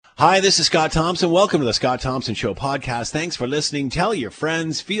Hi, this is Scott Thompson. Welcome to the Scott Thompson Show podcast. Thanks for listening. Tell your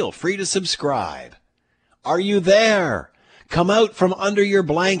friends. Feel free to subscribe. Are you there? Come out from under your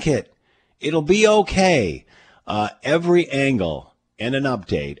blanket. It'll be okay. Every angle and an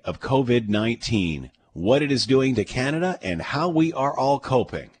update of COVID-19, what it is doing to Canada and how we are all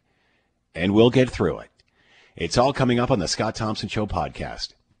coping. And we'll get through it. It's all coming up on the Scott Thompson Show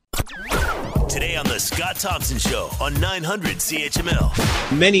podcast. Today on the Scott Thompson Show on 900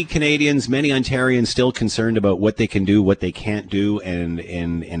 CHML. Many Canadians, many Ontarians still concerned about what they can do, what they can't do,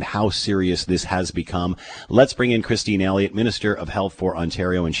 and how serious this has become. Let's bring in Christine Elliott, Minister of Health for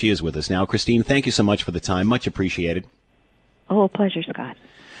Ontario, and she is with us now. Christine, thank you so much for the time. Much appreciated. Oh, pleasure, Scott.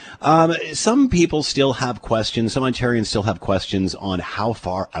 Some people still have questions. Some Ontarians still have questions on how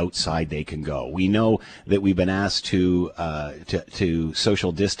far outside they can go. We know that we've been asked to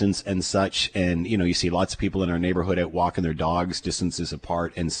social distance and such. And, you see lots of people in our neighborhood out walking their dogs distances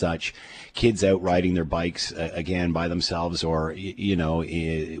apart and such. Kids out riding their bikes, again, by themselves or,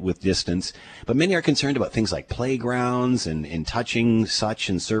 with distance. But many are concerned about things like playgrounds and touching such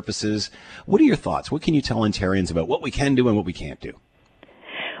and surfaces. What are your thoughts? What can you tell Ontarians about what we can do and what we can't do?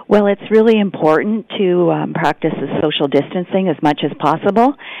 Well, it's really important to practice the social distancing as much as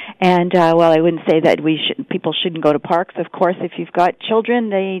possible. And while I wouldn't say that people shouldn't go to parks, of course, if you've got children,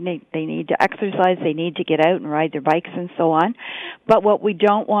 they need to exercise, they need to get out and ride their bikes and so on. But what we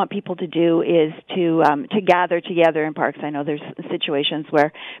don't want people to do is to gather together in parks. I know there's situations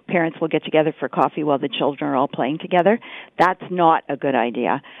where parents will get together for coffee while the children are all playing together. That's not a good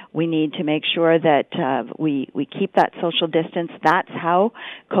idea. We need to make sure that we keep that social distance. That's how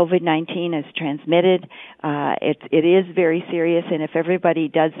COVID-19 is transmitted. It is very serious, and if everybody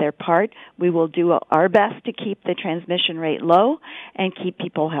does their part, we will do our best to keep the transmission rate low and keep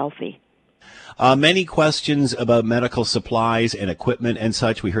people healthy. Many questions about medical supplies and equipment and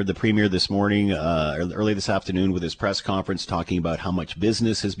such. We heard the Premier this morning, early this afternoon with his press conference talking about how much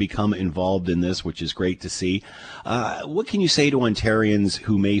business has become involved in this, which is great to see. What can you say to Ontarians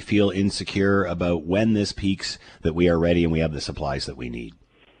who may feel insecure about when this peaks, that we are ready and we have the supplies that we need?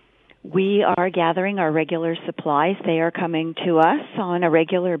 We are gathering our regular supplies. They are coming to us on a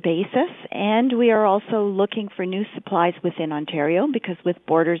regular basis, and we are also looking for new supplies within Ontario because with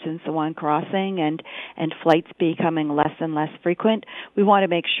borders and so on crossing and flights becoming less and less frequent, we want to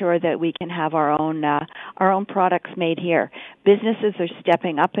make sure that we can have our own products made here. Businesses are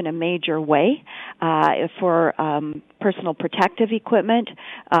stepping up in a major way for personal protective equipment,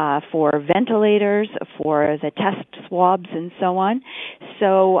 for ventilators, for the test swabs, and so on.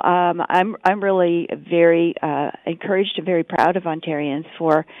 So I'm really very encouraged and very proud of Ontarians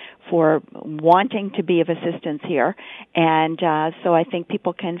for wanting to be of assistance here, and so I think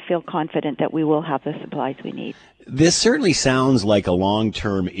people can feel confident that we will have the supplies we need. This certainly sounds like a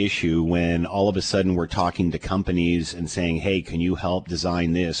long-term issue when all of a sudden we're talking to companies and saying, hey, can you help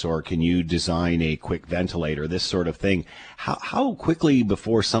design this, or can you design a quick ventilator, this sort of thing. How quickly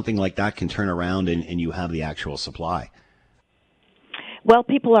before something like that can turn around and you have the actual supply? Well,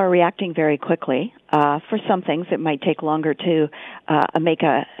 people are reacting very quickly. For some things, it might take longer to make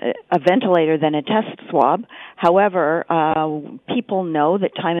a ventilator than a test swab. However, people know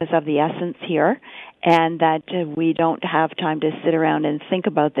that time is of the essence here, and that we don't have time to sit around and think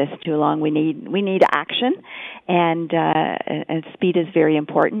about this too long. We need action, and speed is very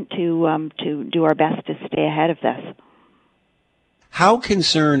important to do our best to stay ahead of this. How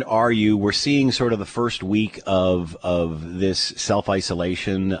concerned are you? We're seeing sort of the first week of this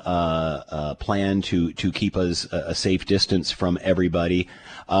self-isolation plan to keep us a safe distance from everybody.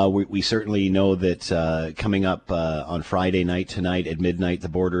 We certainly know that coming up on Friday night tonight at midnight, the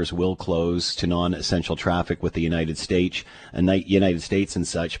borders will close to non-essential traffic with the United States and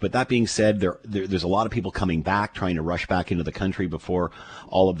such. But that being said, there's a lot of people coming back, trying to rush back into the country before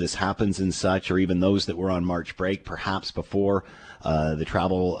all of this happens and such, or even those that were on March break, perhaps before the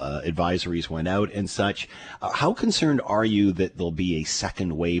travel advisories went out and such. How concerned are you that there'll be a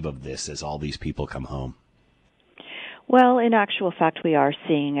second wave of this as all these people come home? Well, in actual fact, we are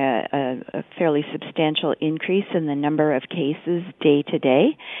seeing a fairly substantial increase in the number of cases day to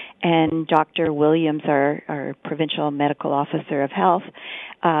day. And Dr. Williams, our Provincial Medical Officer of Health,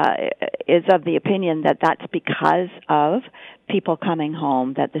 is of the opinion that that's because of people coming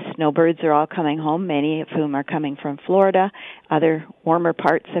home, that the snowbirds are all coming home, many of whom are coming from Florida, other warmer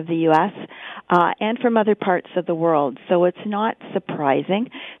parts of the U.S., and from other parts of the world. So it's not surprising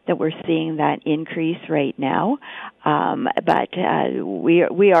that we're seeing that increase right now. But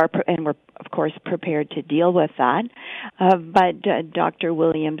we are, and we're of course prepared to deal with that. But Dr.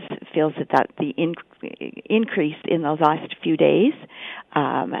 Williams feels that the increase in those last few days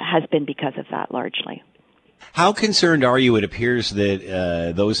has been because of that largely. How concerned are you? It appears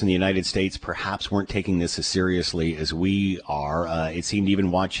that those in the United States perhaps weren't taking this as seriously as we are. It seemed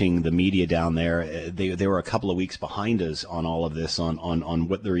even watching the media down there, they were a couple of weeks behind us on all of this, on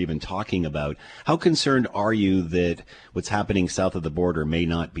what they're even talking about. How concerned are you that what's happening south of the border may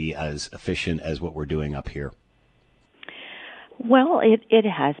not be as efficient as what we're doing up here? Well, it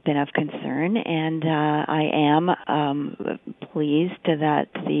has been of concern, and I am pleased that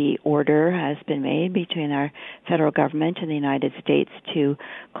the order has been made between our federal government and the United States to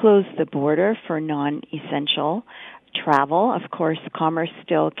close the border for non-essential travel. Of course, commerce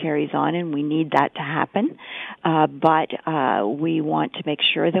still carries on, and we need that to happen, but we want to make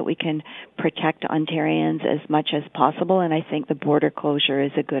sure that we can protect Ontarians as much as possible, and I think the border closure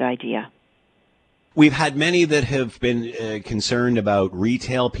is a good idea. We've had many that have been concerned about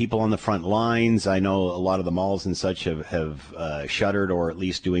retail, people on the front lines. I know a lot of the malls and such have shuttered or at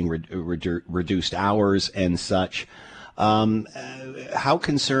least doing reduced hours and such. How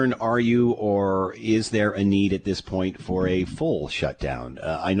concerned are you, or is there a need at this point for a full shutdown?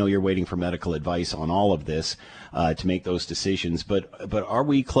 I know you're waiting for medical advice on all of this to make those decisions, but are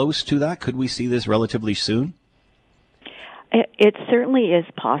we close to that? Could we see this relatively soon? It certainly is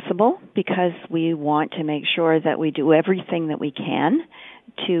possible, because we want to make sure that we do everything that we can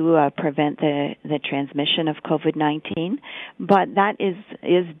to prevent the transmission of COVID-19. But that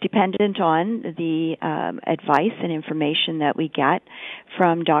is dependent on the advice and information that we get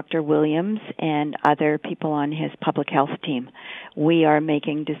from Dr. Williams and other people on his public health team. We are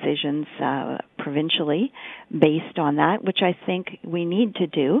making decisions provincially based on that, which I think we need to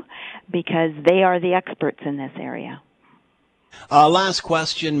do because they are the experts in this area. Last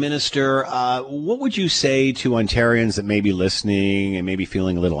question, Minister. What would you say to Ontarians that may be listening and maybe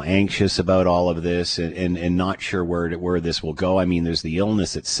feeling a little anxious about all of this and not sure where this will go? I mean, there's the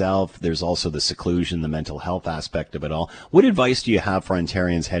illness itself. There's also the seclusion, the mental health aspect of it all. What advice do you have for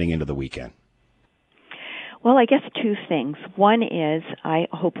Ontarians heading into the weekend? Well, I guess two things. One is I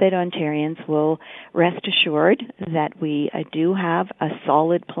hope that Ontarians will rest assured that we do have a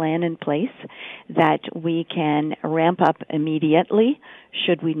solid plan in place that we can ramp up immediately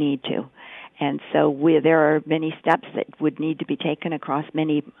should we need to. And so there are many steps that would need to be taken across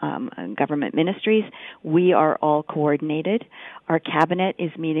many government ministries. We are all coordinated. Our cabinet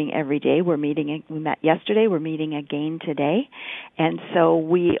is meeting every day. We met yesterday. We're meeting again today. And so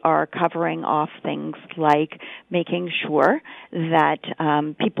we are covering off things like making sure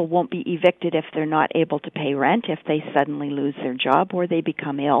that people won't be evicted if they're not able to pay rent, if they suddenly lose their job or they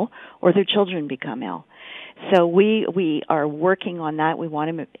become ill or their children become ill. So we are working on that. We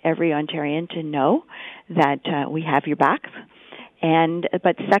want every Ontarian to know that we have your backs.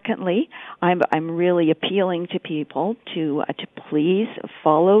 But secondly, I'm really appealing to people to please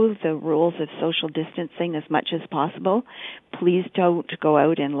follow the rules of social distancing as much as possible. Please don't go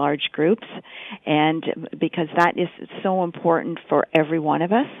out in large groups, and because that is so important for every one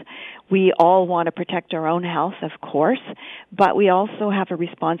of us. We all want to protect our own health, of course, but we also have a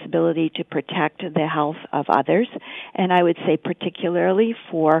responsibility to protect the health of others. And I would say particularly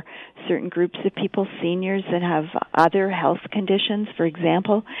for certain groups of people, seniors that have other health conditions, for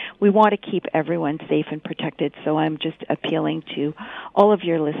example, we want to keep everyone safe and protected. So I'm just appealing to all of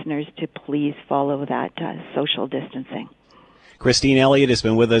your listeners to please follow that social distancing. Christine Elliott has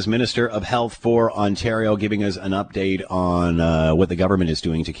been with us, Minister of Health for Ontario, giving us an update on what the government is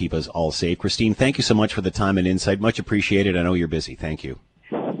doing to keep us all safe. Christine, thank you so much for the time and insight. Much appreciated. I know you're busy. Thank you.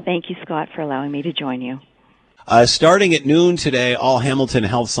 Thank you, Scott, for allowing me to join you. Starting at noon today, all Hamilton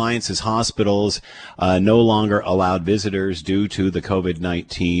Health Sciences hospitals no longer allowed visitors due to the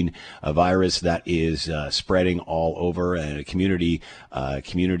COVID-19 virus that is spreading all over. And community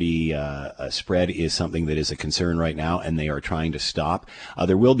spread is something that is a concern right now, and they are trying to stop.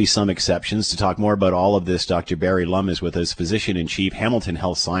 There will be some exceptions. To talk more about all of this, Dr. Barry Lum is with us, Physician-in-Chief, Hamilton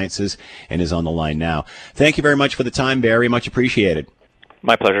Health Sciences, and is on the line now. Thank you very much for the time, Barry. Much appreciated.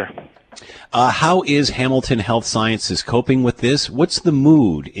 My pleasure. How is Hamilton Health Sciences coping with this? What's the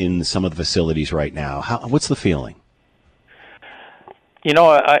mood in some of the facilities right now? What's the feeling? You know,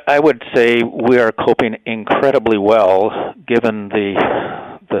 I would say we are coping incredibly well, given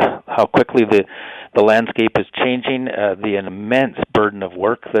the how quickly the landscape is changing, the immense burden of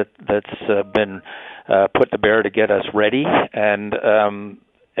work that's been put to bear to get us ready, and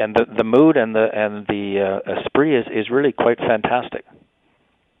the mood and the esprit is really quite fantastic.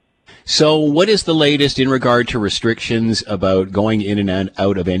 So what is the latest in regard to restrictions about going in and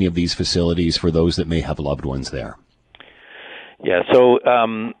out of any of these facilities for those that may have loved ones there? Yeah, so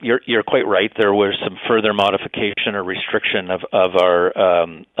you're quite right. There was some further modification or restriction of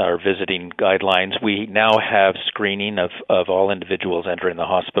our visiting guidelines. We now have screening of all individuals entering the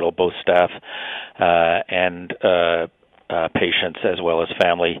hospital, both staff and patients as well as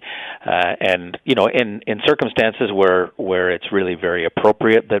family, and in circumstances where it's really very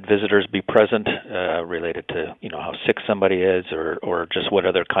appropriate that visitors be present, related to how sick somebody is or just what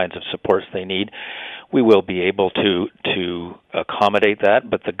other kinds of supports they need, we will be able to accommodate that.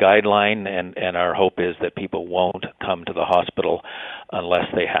 But the guideline and our hope is that people won't come to the hospital unless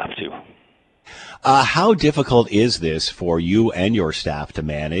they have to. How difficult is this for you and your staff to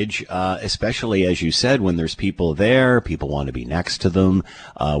manage, especially, as you said, when there's people there, people want to be next to them.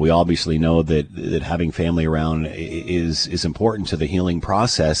 We obviously know that having family around is important to the healing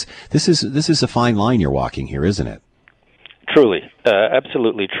process. This is a fine line you're walking here, isn't it? Truly,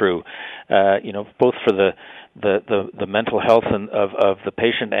 absolutely true. Both for the mental health of the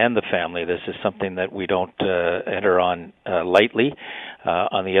patient and the family, this is something that we don't enter on lightly.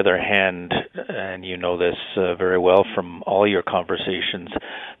 On the other hand, and you know this very well from all your conversations,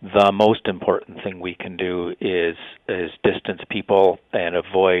 the most important thing we can do is distance people and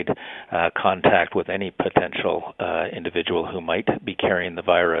avoid contact with any potential individual who might be carrying the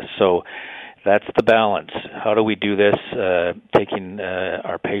virus. So that's the balance. How do we do this, taking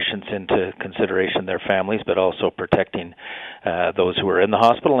our patients into consideration, their families, but also protecting those who are in the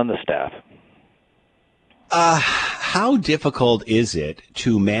hospital and the staff? How difficult is it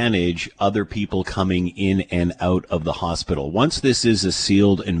to manage other people coming in and out of the hospital? Once this is a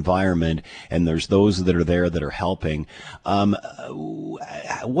sealed environment and there's those that are there that are helping,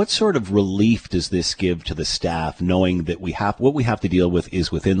 what sort of relief does this give to the staff, knowing that what we have to deal with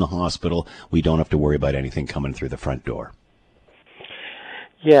is within the hospital? We don't have to worry about anything coming through the front door.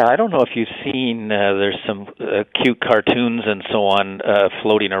 Yeah, I don't know if you've seen, there's some cute cartoons and so on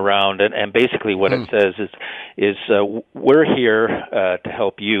floating around, and basically what it says is we're here to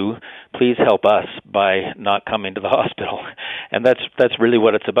help you. Please help us by not coming to the hospital. And that's really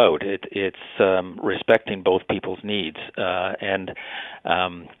what it's about. It's respecting both people's needs.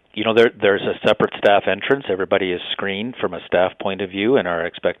 There's a separate staff entrance. Everybody is screened from a staff point of view and are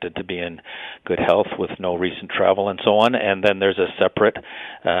expected to be in good health with no recent travel and so on. And then there's a separate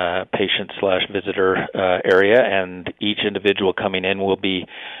patient/visitor area, and each individual coming in will be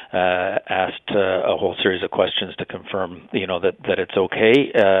asked a whole series of questions to confirm, that it's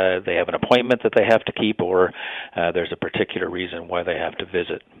okay. They have an appointment that they have to keep, or there's a particular reason why they have to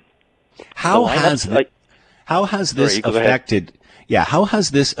visit. How has this affected? Yeah, how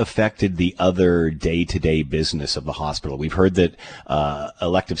has this affected the other day-to-day business of the hospital? We've heard that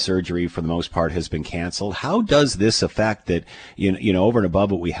elective surgery, for the most part, has been canceled. How does this affect that, over and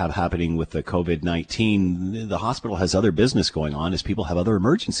above what we have happening with the COVID-19, the hospital has other business going on as people have other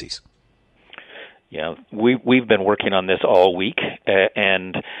emergencies? Yeah, we've been working on this all week,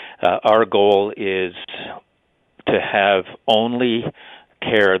 and our goal is to have only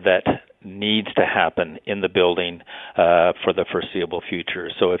care that needs to happen in the building for the foreseeable future.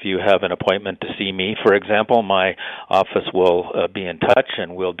 So if you have an appointment to see me, for example, my office will be in touch,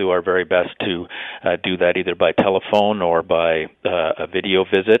 and we'll do our very best to do that either by telephone or by a video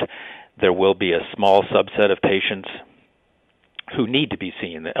visit. There will be a small subset of patients who need to be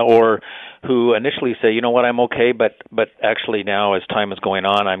seen, or who initially say, I'm okay, but actually now as time is going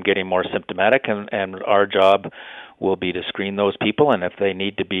on, I'm getting more symptomatic, and our job will be to screen those people, and if they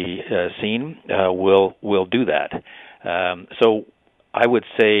need to be seen, we'll do that. So I would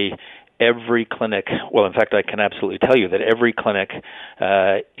say every clinic, well, in fact, I can absolutely tell you that every clinic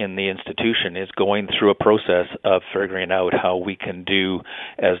in the institution is going through a process of figuring out how we can do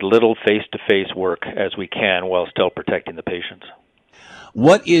as little face-to-face work as we can while still protecting the patients.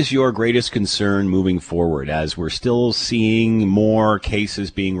 What is your greatest concern moving forward as we're still seeing more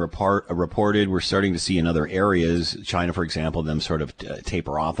cases being reported? We're starting to see in other areas, China, for example, them sort of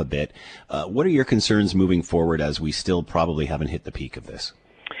taper off a bit. What are your concerns moving forward as we still probably haven't hit the peak of this?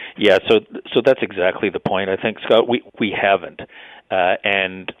 Yeah, so that's exactly the point. I think, Scott, we haven't,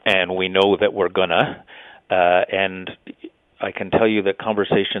 and we know that we're gonna, and I can tell you that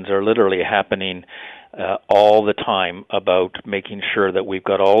conversations are literally happening all the time about making sure that we've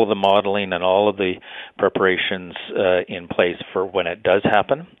got all of the modeling and all of the preparations in place for when it does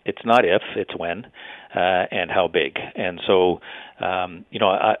happen. It's not if, it's when, and how big. And so,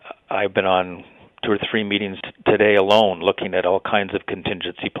 I've been on 2 or 3 meetings today alone looking at all kinds of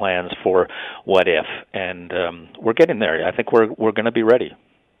contingency plans for what if, and we're getting there. I think we're going to be ready.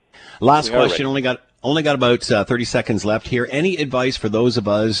 Last question. Only got about 30 seconds left here. Any advice for those of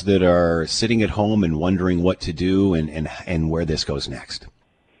us that are sitting at home and wondering what to do and where this goes next?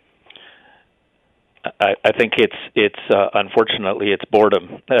 I think it's unfortunately it's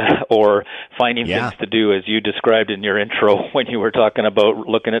boredom or finding things to do, as you described in your intro when you were talking about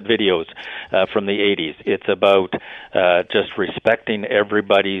looking at videos from the 80s. It's about just respecting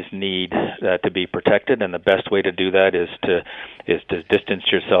everybody's need to be protected, and the best way to do that is to distance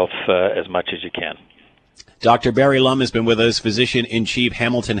yourself as much as you can. Dr. Barry Lum has been with us, Physician-in-Chief,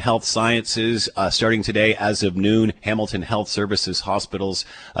 Hamilton Health Sciences. Starting today, as of noon, Hamilton Health Services hospitals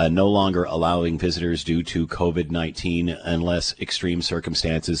no longer allowing visitors due to COVID-19 unless extreme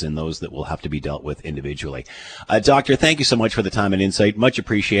circumstances, and those that will have to be dealt with individually. Doctor, thank you so much for the time and insight. Much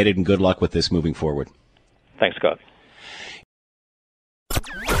appreciated, and good luck with this moving forward. Thanks, Scott.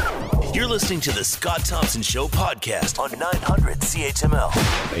 You're listening to the Scott Thompson Show podcast on 900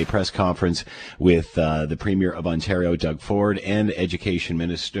 CHML. A press conference with the Premier of Ontario, Doug Ford, and Education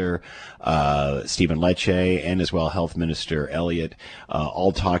Minister Stephen Lecce, and as well Health Minister Elliott,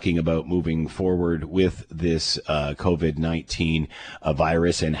 all talking about moving forward with this COVID-19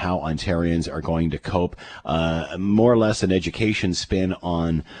 virus and how Ontarians are going to cope. More or less an education spin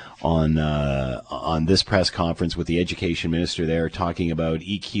on this press conference, with the Education Minister there talking about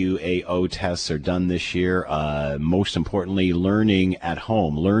EQAO tests are done this year. Most importantly, learning at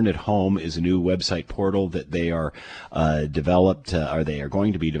home. Learn at Home is a new website portal that they are they are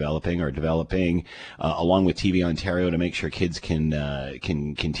going to be developing along with TV Ontario to make sure kids can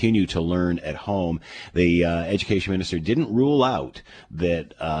continue to learn at home. The Education Minister didn't rule out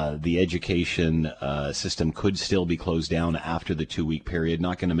that the education system could still be closed down after the 2-week period.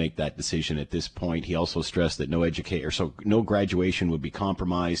 Not going to make that decision at this point. He also stressed that no graduation would be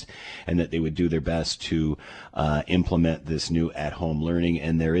compromised, and that they would do their best to implement this new at-home learning.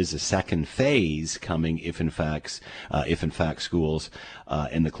 And there is a second phase coming if in fact schools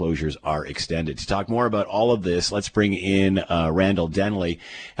and the closures are extended. To talk more about all of this, let's bring in Randall Denley,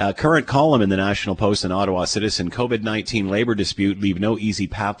 current column in the National Post and Ottawa Citizen. COVID-19 labor dispute leave no easy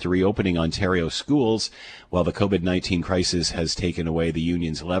path to reopening Ontario schools. While the COVID-19 crisis has taken away the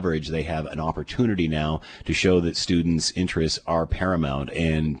union's leverage, they have an opportunity now to show that students' interests are paramount.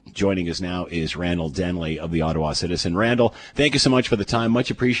 And joining us now is Randall Denley of the Ottawa Citizen. Randall, thank you so much for the time. Much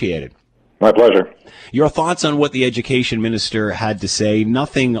appreciated. My pleasure. Your thoughts on what the Education Minister had to say?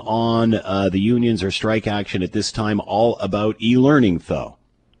 Nothing on the unions or strike action at this time, all about e-learning, though.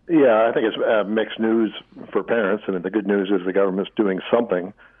 Yeah, I think it's mixed news for parents. I mean, the good news is the government's doing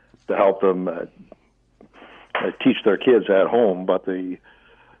something to help them teach their kids at home. But the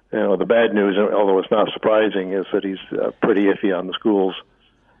bad news, although it's not surprising, is that he's pretty iffy on the schools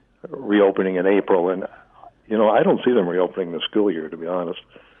reopening in April. And, I don't see them reopening the school year, to be honest.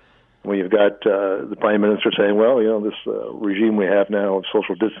 When you've got the Prime Minister saying, well, this regime we have now of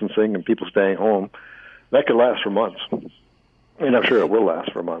social distancing and people staying home, that could last for months. And I'm sure it will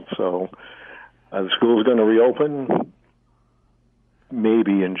last for months. So the school's going to reopen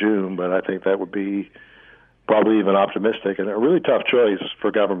maybe in June, but I think that would be probably even optimistic and a really tough choice for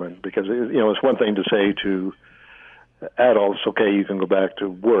government, because it's one thing to say to adults, okay, you can go back to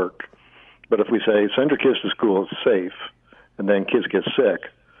work, but if we say send your kids to school, it's safe, and then kids get sick,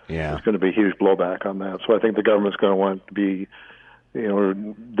 there's going to be a huge blowback on that. So I think the government's going to want to be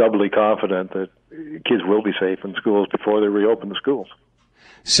doubly confident that kids will be safe in schools before they reopen the schools.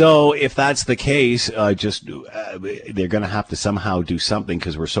 So if that's the case, they're going to have to somehow do something,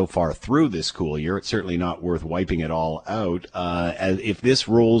 because we're so far through this school year. It's certainly not worth wiping it all out. If this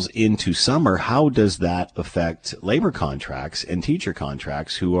rolls into summer, how does that affect labor contracts and teacher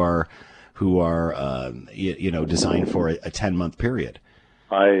contracts who are designed for a 10-month period?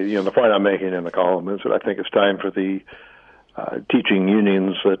 The point I'm making in the column is that I think it's time for the teaching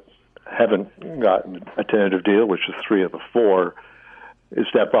unions that haven't gotten a tentative deal, which is 3 of the 4, is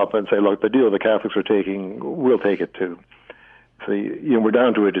step up and say, look, the deal the Catholics are taking, we'll take it too. So, we're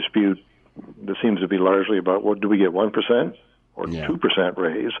down to a dispute that seems to be largely about, well, do we get 1% or 2%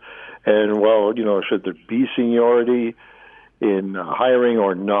 raise? And, should there be seniority in hiring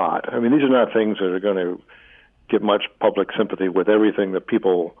or not? I mean, these are not things that are going to get much public sympathy with everything that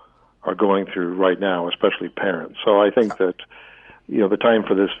people are going through right now, especially parents. So I think that, the time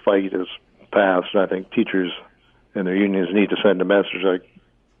for this fight is past, and I think teachers and their unions need to send a message like,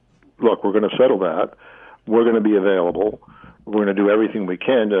 look, we're going to settle that. We're going to be available. We're going to do everything we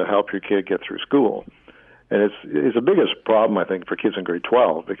can to help your kid get through school. And it's the biggest problem, I think, for kids in grade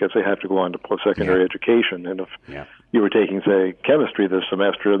 12, because they have to go on to post-secondary education. And if you were taking, say, chemistry this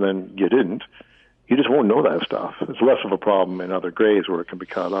semester and then you didn't, you just won't know that stuff. It's less of a problem in other grades where it can be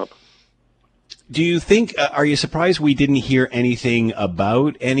caught up. Do you think, are you surprised we didn't hear anything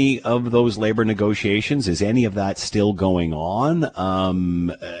about any of those labor negotiations? Is any of that still going on?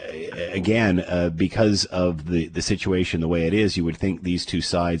 Because of the situation the way it is, you would think these two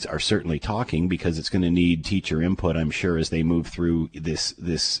sides are certainly talking, because it's going to need teacher input, I'm sure, as they move through this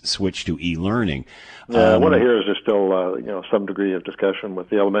switch to e-learning. What I hear is there's still some degree of discussion with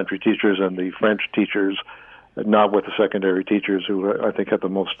the elementary teachers and the French teachers, not with the secondary teachers, who I think have the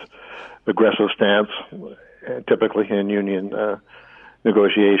most aggressive stance, typically in union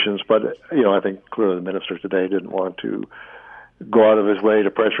negotiations. But I think clearly the minister today didn't want to go out of his way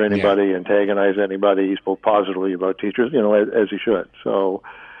to pressure anybody, antagonize anybody. He spoke positively about teachers, as he should. So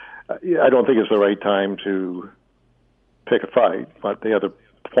I don't think it's the right time to pick a fight. But the other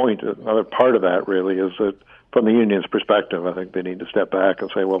part of that really is that from the union's perspective, I think they need to step back and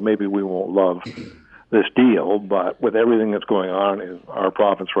say, well, maybe we won't love this deal, but with everything that's going on in our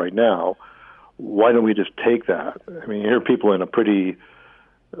province right now, why don't we just take that? I mean, you hear people in a pretty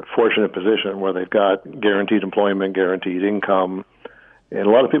fortunate position where they've got guaranteed employment, guaranteed income, and a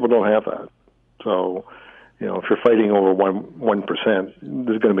lot of people don't have that. So, if you're fighting over 1%,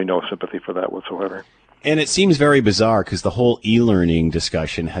 there's going to be no sympathy for that whatsoever. And it seems very bizarre because the whole e-learning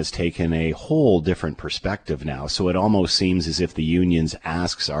discussion has taken a whole different perspective now. So it almost seems as if the union's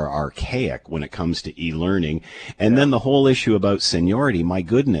asks are archaic when it comes to e-learning. And then the whole issue about seniority, my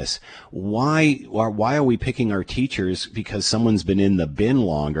goodness, why are we picking our teachers because someone's been in the bin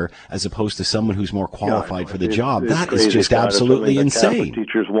longer as opposed to someone who's more qualified for the job? That is just absolutely insane.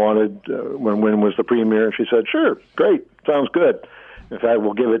 Teachers wanted, when Wynne was the premier, and she said, sure, great, sounds good. In fact,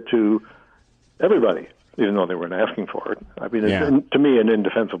 we'll give it to everybody, even though they weren't asking for it. I mean, it's, to me, an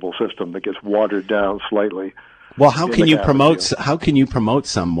indefensible system that gets watered down slightly. Well, how can you promote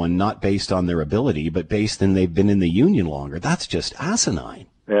someone not based on their ability, but based on they've been in the union longer? That's just asinine.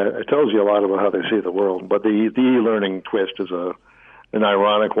 Yeah, it tells you a lot about how they see the world. But the e-learning twist is an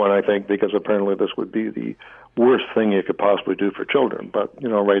ironic one, I think, because apparently this would be the worst thing you could possibly do for children. But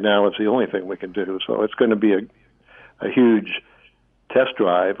right now it's the only thing we can do. So it's going to be a huge test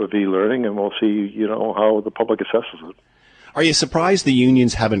drive of e-learning, and we'll see, how the public assesses it. Are you surprised the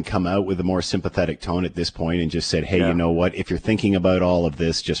unions haven't come out with a more sympathetic tone at this point and just said, hey, you know what, if you're thinking about all of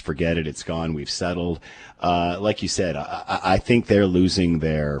this, just forget it, it's gone, we've settled? Like you said, I think they're losing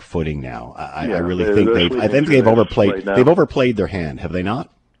their footing now. I really think they've overplayed their hand, have they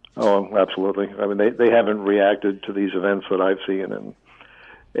not? Oh, absolutely. I mean, they haven't reacted to these events that I've seen, and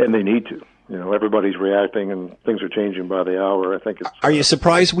they need to. Everybody's reacting and things are changing by the hour. I think it's. Are you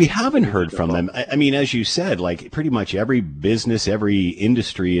surprised we haven't heard from them? I mean, as you said, like pretty much every business, every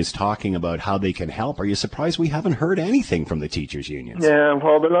industry is talking about how they can help. Are you surprised we haven't heard anything from the teachers' unions? Yeah,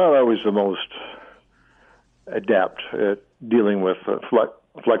 well, they're not always the most adept at dealing with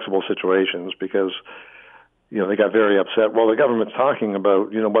flexible situations because, they got very upset. Well, the government's talking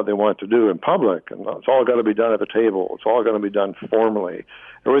about, what they want to do in public, and it's all got to be done at the table. It's all going to be done formally.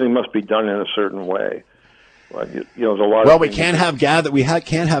 Everything must be done in a certain way. Well, there's a lot. Well, we can't have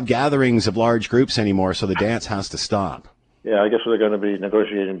gatherings of large groups anymore, so the dance has to stop. Yeah, I guess they're going to be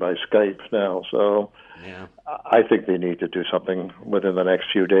negotiating by Skype now. So, I think they need to do something within the next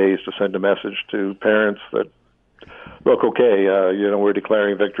few days to send a message to parents that, look, okay, we're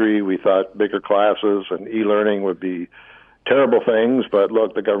declaring victory. We thought bigger classes and e-learning would be terrible things, but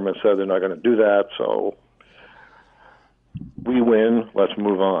look, the government said they're not going to do that, so we win. Let's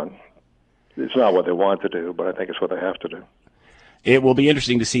move on. It's not what they want to do, but I think it's what they have to do. It will be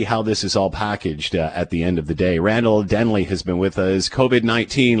interesting to see how this is all packaged at the end of the day. Randall Denley has been with us.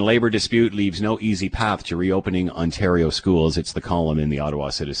 COVID-19 labor dispute leaves no easy path to reopening Ontario schools. It's the column in the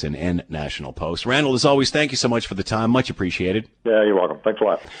Ottawa Citizen and National Post. Randall, as always, thank you so much for the time. Much appreciated. Yeah, you're welcome. Thanks a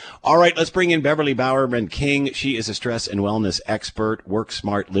lot. All right, let's bring in Beverly Bowerman-King. She is a stress and wellness expert.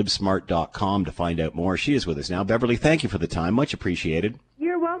 WorkSmartLivesmart.com to find out more. She is with us now. Beverly, thank you for the time. Much appreciated.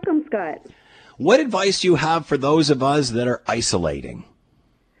 You're welcome, Scott. What advice do you have for those of us that are isolating?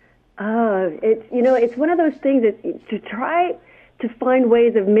 It's one of those things that to try to find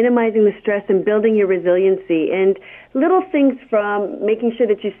ways of minimizing the stress and building your resiliency, and little things from making sure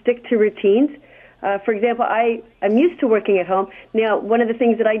that you stick to routines. For example, I'm used to working at home. Now, one of the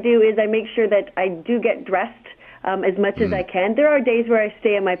things that I do is I make sure that I do get dressed as much as I can. There are days where I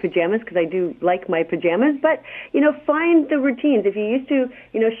stay in my pajamas because I do like my pajamas, but, find the routines. If you used to,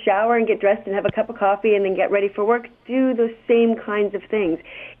 shower and get dressed and have a cup of coffee and then get ready for work, do those same kinds of things.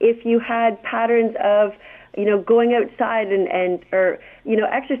 If you had patterns of, going outside or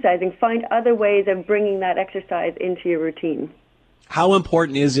exercising, find other ways of bringing that exercise into your routine. How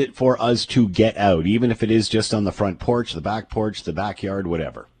important is it for us to get out, even if it is just on the front porch, the back porch, the backyard,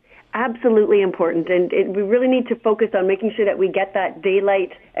 whatever? Absolutely important, and we really need to focus on making sure that we get that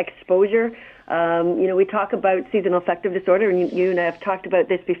daylight exposure. We talk about seasonal affective disorder, and you and I have talked about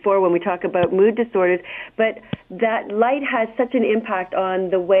this before when we talk about mood disorders, but that light has such an impact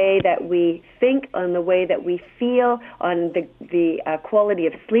on the way that we think, on the way that we feel, on the quality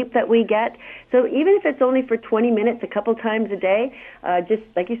of sleep that we get. So even if it's only for 20 minutes a couple times a day, just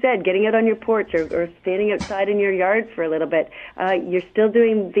like you said, getting out on your porch or standing outside in your yard for a little bit, you're still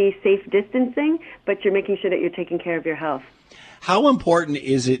doing the safe distancing, but you're making sure that you're taking care of your health. How important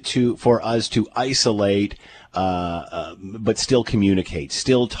is it for us to isolate, but still communicate,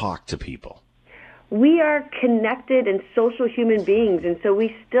 still talk to people? We are connected and social human beings, and so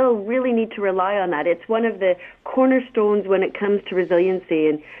we still really need to rely on that. It's one of the cornerstones when it comes to resiliency.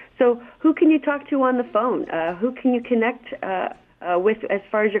 And so who can you talk to on the phone? Who can you connect with as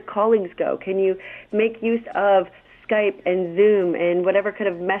far as your colleagues go? Can you make use of Skype and Zoom and whatever kind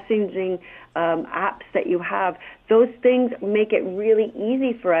of messaging apps that you have? Those things make it really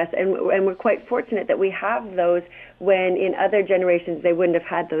easy for us, and we're quite fortunate that we have those when in other generations they wouldn't have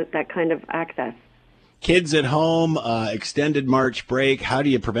had that kind of access. Kids at home, extended March break, how do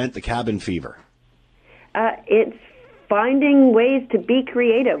you prevent the cabin fever? It's finding ways to be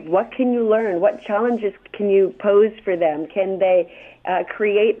creative. What can you learn? What challenges can you pose for them? Can they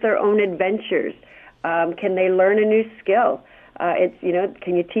create their own adventures? Can they learn a new skill?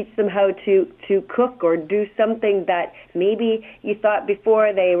 Can you teach them how to cook or do something that maybe you thought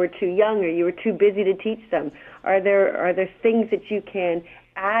before they were too young or you were too busy to teach them? Are there things that you can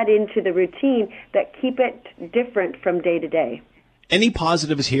add into the routine that keep it different from day to day? Any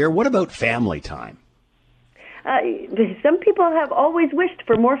positives here? What about family time? Some people have always wished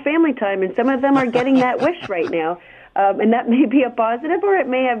for more family time, and some of them are getting that wish right now. And that may be a positive, or it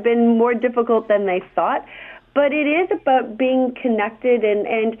may have been more difficult than they thought. But it is about being connected,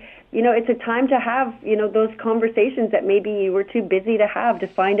 and it's a time to have, those conversations that maybe you were too busy to have, to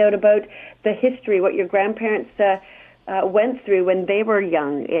find out about the history, what your grandparents went through when they were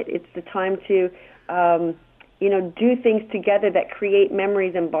young. It's the time to, do things together that create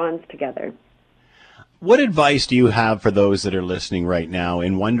memories and bonds together. What advice do you have for those that are listening right now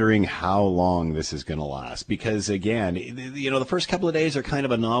and wondering how long this is going to last? Because, again, the first couple of days are kind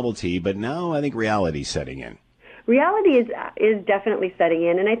of a novelty, but now I think reality's setting in. Reality is definitely setting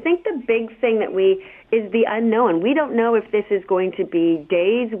in, and I think the big thing is the unknown. We don't know if this is going to be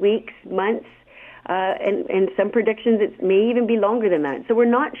days, weeks, months, and some predictions it may even be longer than that. So we're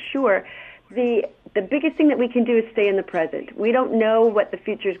not sure. The biggest thing that we can do is stay in the present. We don't know what the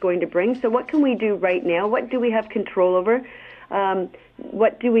future is going to bring, so what can we do right now? What do we have control over?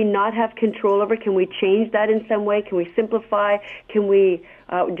 What do we not have control over? Can we change that in some way? Can we simplify? Can we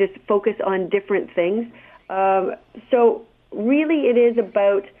just focus on different things? So really it is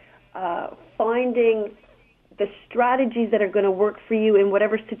about finding the strategies that are going to work for you in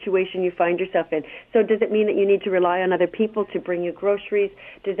whatever situation you find yourself in. So does it mean that you need to rely on other people to bring you groceries?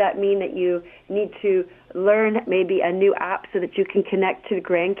 Does that mean that you need to learn maybe a new app so that you can connect to the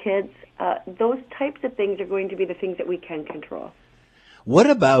grandkids? Those types of things are going to be the things that we can control. What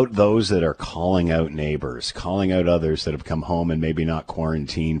about those that are calling out neighbors, calling out others that have come home and maybe not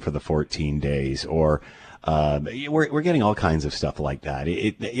quarantined for the 14 days, or we're getting all kinds of stuff like that.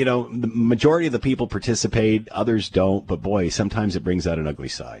 The majority of the people participate, others don't, but boy, sometimes it brings out an ugly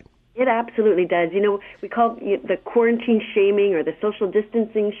side. It absolutely does. We call it the quarantine shaming or the social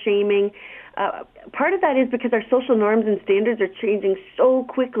distancing shaming. Part of that is because our social norms and standards are changing so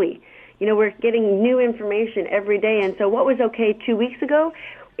quickly. We're getting new information every day, and so what was okay 2 weeks ago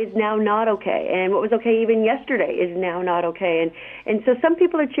is now not okay, and what was okay even yesterday is now not okay. And so some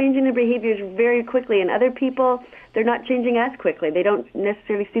people are changing their behaviors very quickly, and other people, they're not changing as quickly. They don't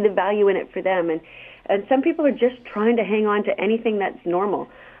necessarily see the value in it for them. And some people are just trying to hang on to anything that's normal.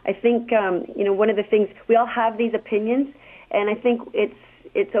 I think, one of the things, we all have these opinions, and I think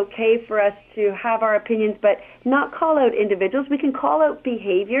it's okay for us to have our opinions, but not call out individuals. We can call out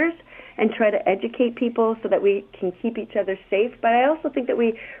behaviors and try to educate people so that we can keep each other safe. But I also think that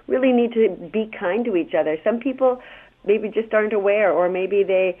we really need to be kind to each other. Some people maybe just aren't aware, or maybe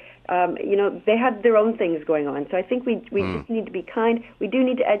they have their own things going on. So I think we just need to be kind. We do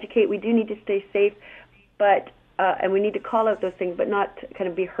need to educate. We do need to stay safe, but and we need to call out those things, but not kind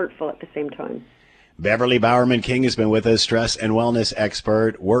of be hurtful at the same time. Beverly Bowerman King has been with us, stress and wellness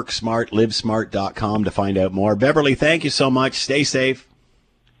expert. WorkSmart, LiveSmart.com to find out more. Beverly, thank you so much. Stay safe.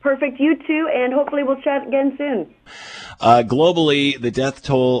 Perfect. You too, and hopefully we'll chat again soon. Globally, the death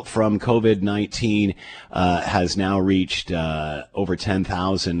toll from COVID-19 has now reached over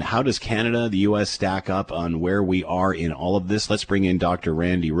 10,000. How does Canada, the U.S. stack up on where we are in all of this? Let's bring in Dr.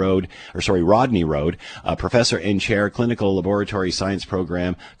 Rodney Road, Professor and Chair, Clinical Laboratory Science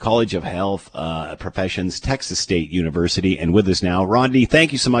Program, College of Health Professions, Texas State University, and with us now. Rodney,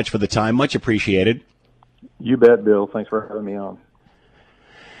 thank you so much for the time. Much appreciated. You bet, Bill. Thanks for having me on.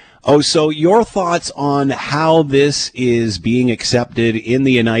 Oh, so your thoughts on how this is being accepted in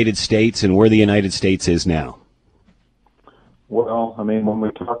the United States and where the United States is now? Well, I mean, when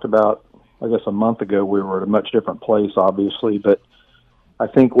we talked about, I guess a month ago, we were at a much different place, obviously, but I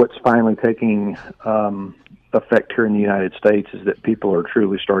think what's finally taking effect here in the United States is that people are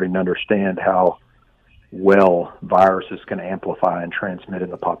truly starting to understand how well viruses can amplify and transmit in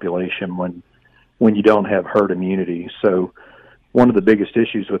the population when you don't have herd immunity. So one of the biggest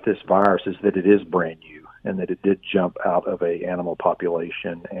issues with this virus is that it is brand new and that it did jump out of a animal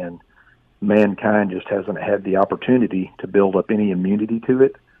population, and mankind just hasn't had the opportunity to build up any immunity to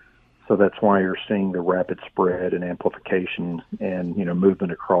it. So that's why you're seeing the rapid spread and amplification and,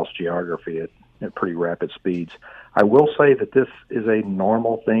 movement across geography at pretty rapid speeds. I will say that this is a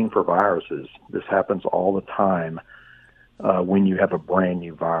normal thing for viruses. This happens all the time when you have a brand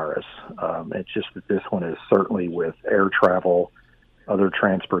new virus. It's just that this one is certainly with air travel, other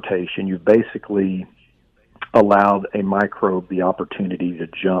transportation. You've basically allowed a microbe the opportunity to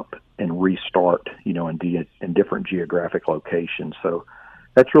jump and restart, in different geographic locations. So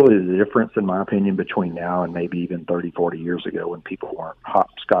that's really the difference, in my opinion, between now and maybe even 30, 40 years ago when people weren't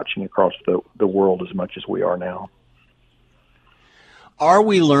hopscotching across the world as much as we are now. Are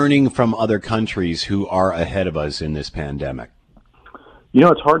we learning from other countries who are ahead of us in this pandemic?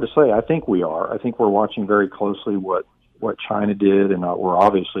 It's hard to say. I think we are. I think we're watching very closely what China did, and we're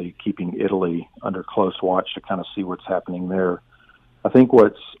obviously keeping Italy under close watch to kind of see what's happening there. I think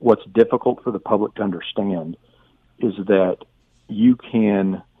what's difficult for the public to understand is that you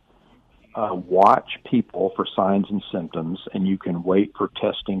can watch people for signs and symptoms, and you can wait for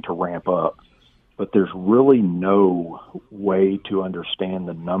testing to ramp up, but there's really no way to understand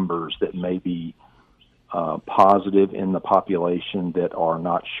the numbers that may be positive in the population that are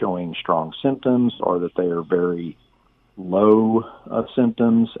not showing strong symptoms, or that they are very low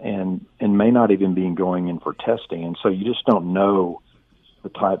symptoms and may not even be going in for testing. And so you just don't know the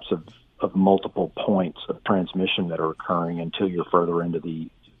types of multiple points of transmission that are occurring until you're further into the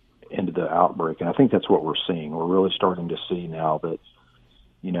outbreak. And I think that's what we're seeing. We're really starting to see now that,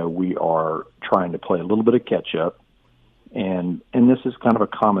 we are trying to play a little bit of catch up. And this is kind of a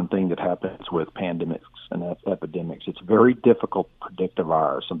common thing that happens with pandemics and epidemics. It's very difficult to predict a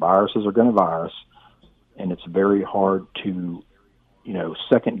virus, and viruses are going to virus, and it's very hard to,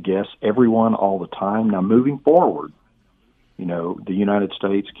 second guess everyone all the time. Now, moving forward, the United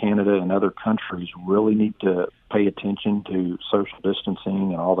States, Canada, and other countries really need to pay attention to social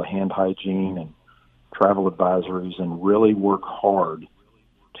distancing and all the hand hygiene and travel advisories, and really work hard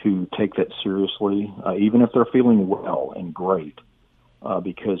to take that seriously, even if they're feeling well and great,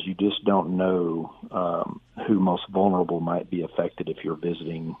 because you just don't know who most vulnerable might be affected if you're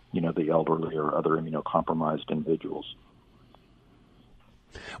visiting, the elderly or other immunocompromised individuals.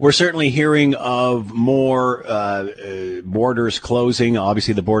 We're certainly hearing of more borders closing.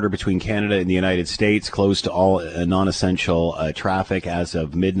 Obviously, the border between Canada and the United States closed to all non-essential traffic as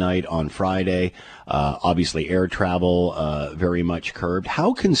of midnight on Friday. Obviously, air travel very much curbed.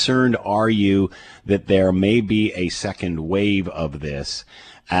 How concerned are you that there may be a second wave of this,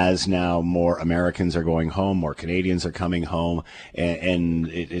 as now more Americans are going home, more Canadians are coming home, and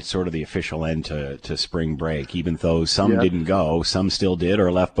it's sort of the official end to spring break, even though some didn't go, some still did or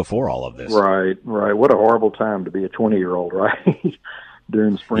left before all of this. Right. What a horrible time to be a 20-year-old, right?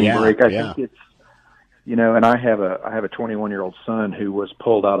 During spring break. I think it's, and I have a 21-year-old son who was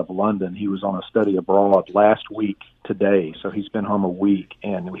pulled out of London. He was on a study abroad last week today, so he's been home a week,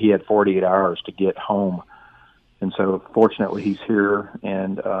 and he had 48 hours to get home. And so fortunately he's here,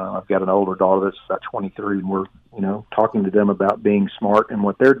 and I've got an older daughter that's about 23, and we're, talking to them about being smart and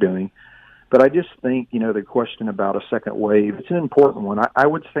what they're doing. But I just think, the question about a second wave, it's an important one. I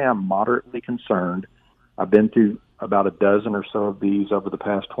would say I'm moderately concerned. I've been through about a dozen or so of these over the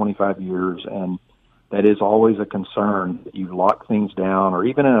past 25 years, and that is always a concern that you lock things down, or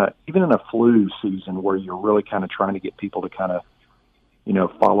even in a flu season where you're really kind of trying to get people to kind of,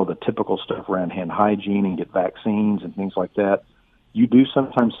 follow the typical stuff around hand hygiene and get vaccines and things like that. You do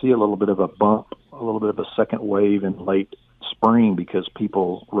sometimes see a little bit of a bump, a little bit of a second wave in late spring because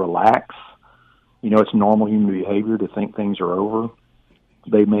people relax. It's normal human behavior to think things are over.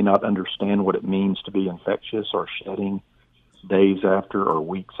 They they may not understand what it means to be infectious or shedding days after or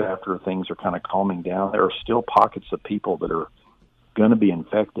weeks after things are kind of calming down. There are still pockets of people that are going to be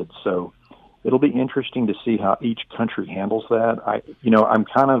infected. So it'll be interesting to see how each country handles that. I'm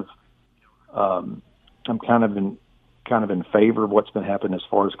kind of in favor of what's been happening as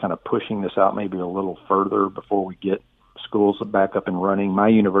far as kind of pushing this out maybe a little further before we get schools back up and running. My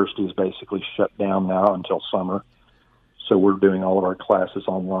university is basically shut down now until summer. So we're doing all of our classes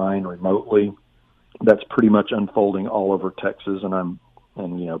online remotely. That's pretty much unfolding all over Texas and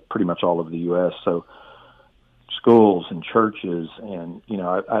pretty much all over the U.S. So schools and churches and,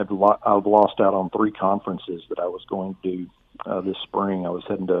 I've lost out on 3 conferences that I was going to do this spring. I was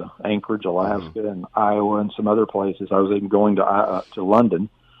heading to Anchorage, Alaska, and Iowa, and some other places. I was even going to London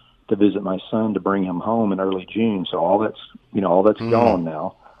to visit my son to bring him home in early June. So all that's gone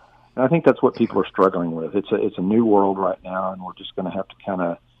now. And I think that's what people are struggling with. It's a new world right now, and we're just going to have to kind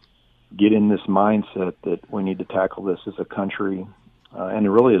of get in this mindset that we need to tackle this as a country, and it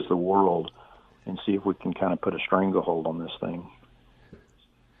really is the world, and see if we can kind of put a stranglehold on this thing.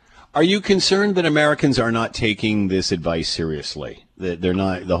 Are you concerned that Americans are not taking this advice seriously? That they're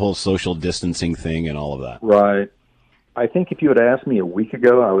not, the whole social distancing thing and all of that? Right. I think if you had asked me a week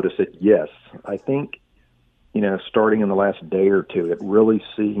ago, I would have said yes. I think, starting in the last day or two, it really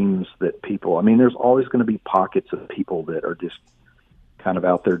seems that people, there's always going to be pockets of people that are just kind of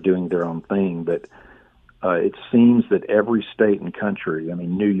out there doing their own thing, but it seems that every state and country,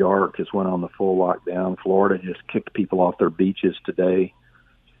 New York has went on the full lockdown. Florida just kicked people off their beaches today.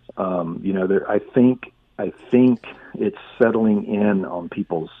 I think it's settling in on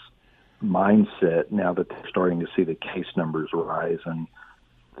people's mindset now that they're starting to see the case numbers rise and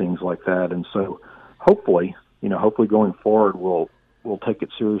things like that. And so hopefully going forward, we'll take it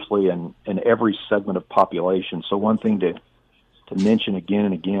seriously in every segment of population. So one thing to mention again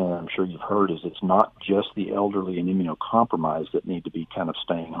and again, I'm sure you've heard, is it's not just the elderly and immunocompromised that need to be kind of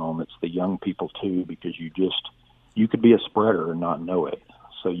staying home. It's the young people too, because you could be a spreader and not know it.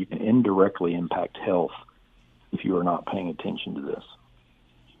 So you can indirectly impact health if you are not paying attention to this.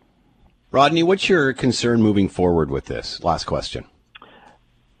 Rodney, what's your concern moving forward with this? Last question.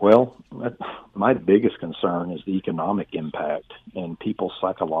 Well, my biggest concern is the economic impact and people's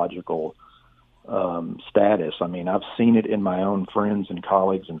psychological status. I've seen it in my own friends and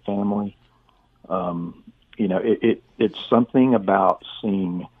colleagues and family. It's something about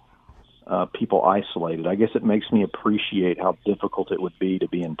seeing people isolated. I guess it makes me appreciate how difficult it would be to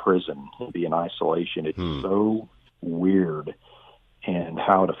be in prison and be in isolation. It's so weird, and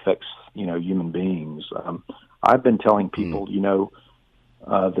how it affects, human beings. I've been telling people,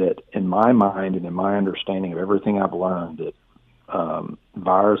 that in my mind and in my understanding of everything I've learned, that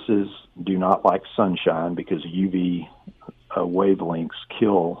viruses do not like sunshine because UV wavelengths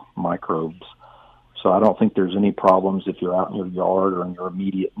kill microbes. So I don't think there's any problems if you're out in your yard or in your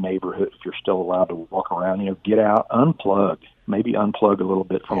immediate neighborhood, if you're still allowed to walk around, get out, unplug, maybe unplug a little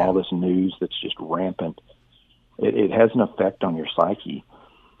bit from all this news that's just rampant. It has an effect on your psyche.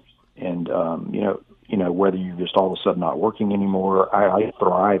 And, whether you're just all of a sudden not working anymore, I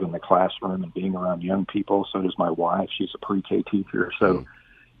thrive in the classroom and being around young people. So does my wife. She's a pre-K teacher. So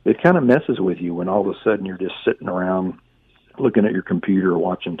it kind of messes with you when all of a sudden you're just sitting around looking at your computer or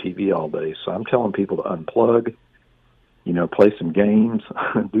watching TV all day. So I'm telling people to unplug, play some games,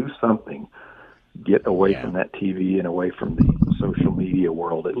 do something, get away from that TV and away from the social media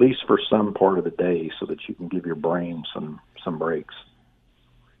world, at least for some part of the day, so that you can give your brain some breaks.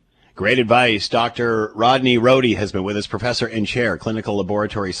 Great advice. Dr. Rodney Rohde has been with us, professor and chair, Clinical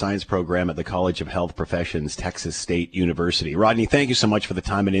Laboratory Science Program at the College of Health Professions, Texas State University. Rodney, thank you so much for the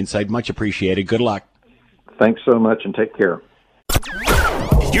time and insight. Much appreciated. Good luck. Thanks so much, and take care.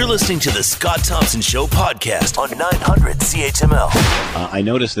 You're listening to the Scott Thompson Show podcast on 900 CHML. I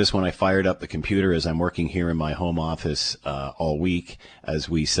noticed this when I fired up the computer as I'm working here in my home office all week as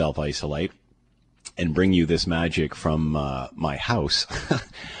we self-isolate and bring you this magic from my house.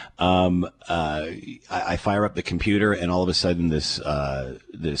 I fire up the computer, and all of a sudden this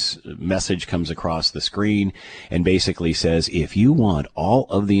message comes across the screen and basically says, if you want all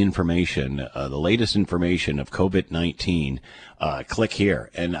of the information, the latest information of COVID-19, click here.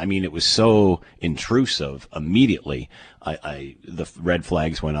 And it was so intrusive. Immediately, the red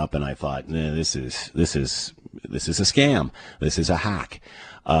flags went up, and I thought, this is a scam. This is a hack.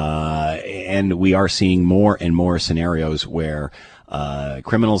 And we are seeing more and more scenarios where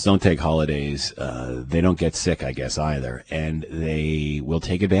Criminals don't take holidays. They don't get sick, I guess, either. And they will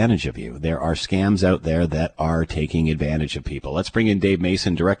take advantage of you. There are scams out there that are taking advantage of people. Let's bring in Dave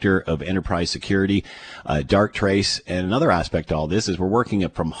Mason, Director of Enterprise Security, Darktrace. And another aspect to all this is we're working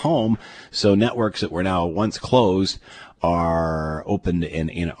it from home, so networks that were now once closed are opened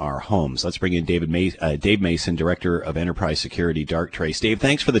in our homes. Let's bring in Dave Mason, Director of Enterprise Security, Darktrace. Dave,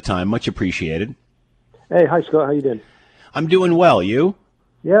 thanks for the time. Much appreciated. Hey, hi, Scott. How you doing? I'm doing well. You?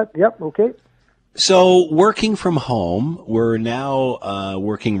 Yep, okay. So working from home, we're now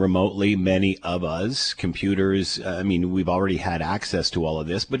working remotely, many of us, computers. I mean, we've already had access to all of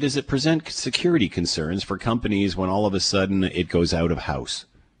this, but does it present security concerns for companies when all of a sudden it goes out of house?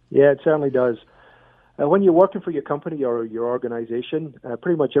 Yeah, it certainly does. When you're working for your company or your organization,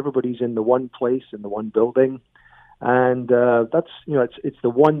 pretty much everybody's in the one place, in the one building. And that's, it's the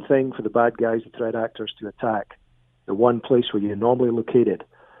one thing for the bad guys, the threat actors to attack. The one place where you're normally located.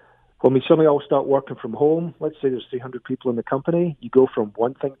 When we suddenly all start working from home, let's say there's 300 people in the company, you go from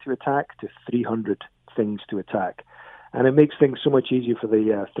one thing to attack to 300 things to attack. And it makes things so much easier for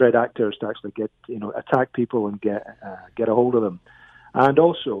the threat actors to actually attack people and get a hold of them. And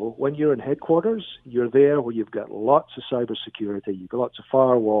also, when you're in headquarters, you're there where you've got lots of cybersecurity, you've got lots of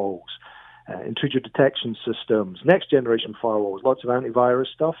firewalls, intrusion detection systems, next generation firewalls, lots of antivirus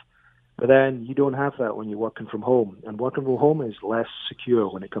stuff. But then you don't have that when you're working from home. And working from home is less secure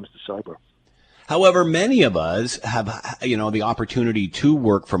when it comes to cyber. However, many of us have, the opportunity to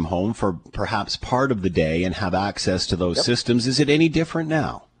work from home for perhaps part of the day and have access to those systems. Is it any different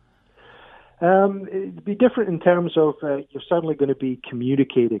now? It'd be different in terms of you're certainly going to be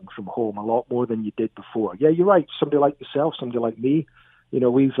communicating from home a lot more than you did before. Yeah, you're right. Somebody like yourself, somebody like me,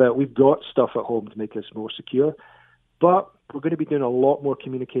 we've got stuff at home to make us more secure. But we're going to be doing a lot more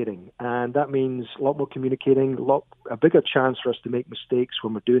communicating, and that means a lot more communicating, a bigger chance for us to make mistakes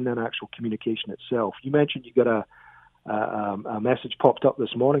when we're doing that actual communication itself. You mentioned you got a message popped up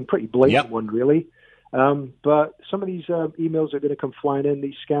this morning, pretty blatant one, really. But some of these emails are going to come flying in,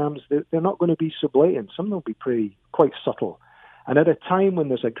 these scams, they're not going to be so blatant. Some of them will be quite subtle. And at a time when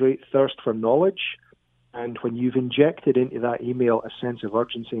there's a great thirst for knowledge, and when you've injected into that email a sense of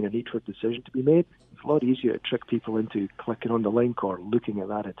urgency and a need for a decision to be made, it's a lot easier to trick people into clicking on the link or looking at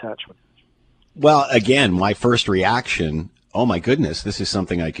that attachment. Well, again, my first reaction, oh my goodness, this is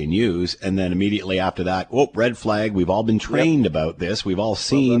something I can use. And then immediately after that, red flag. We've all been trained about this. We've all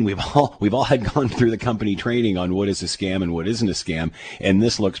seen, we've all had gone through the company training on what is a scam and what isn't a scam. And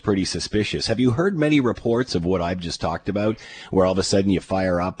this looks pretty suspicious. Have you heard many reports of what I've just talked about, where all of a sudden you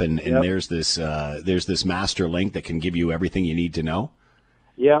fire up and there's this master link that can give you everything you need to know?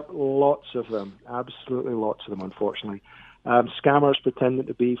 Yep, lots of them. Absolutely lots of them, unfortunately. Scammers pretending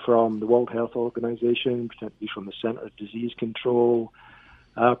to be from the World Health Organization, pretend to be from the Center of Disease Control,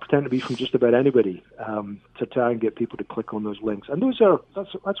 pretend to be from just about anybody to try and get people to click on those links. And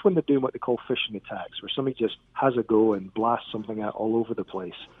that's when they're doing what they call phishing attacks, where somebody just has a go and blasts something out all over the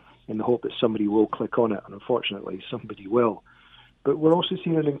place in the hope that somebody will click on it. And unfortunately, somebody will. But we're also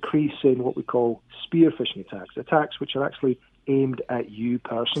seeing an increase in what we call spear phishing attacks which are actually aimed at you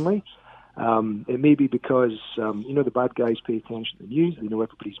personally. It may be because, the bad guys pay attention to the news. They know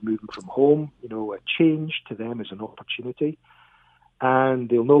everybody's moving from home. A change to them is an opportunity. And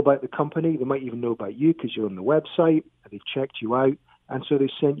they'll know about the company. They might even know about you because you're on the website. They've checked you out. And so they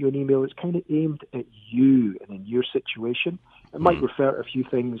sent you an email that's kind of aimed at you and in your situation. It might refer to a few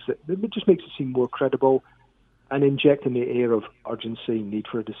things that just makes it seem more credible and inject in the air of urgency, need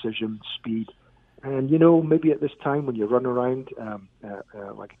for a decision, speed. And, maybe at this time when you're running around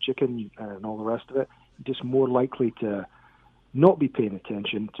like a chicken and all the rest of it, you're just more likely to not be paying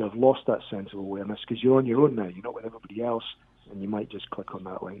attention, to have lost that sense of awareness because you're on your own now. You're not with everybody else, and you might just click on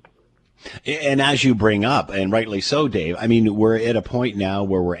that link. And as you bring up, and rightly so, Dave, I mean, we're at a point now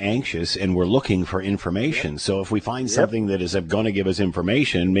where we're anxious and we're looking for information. So if we find something that is going to give us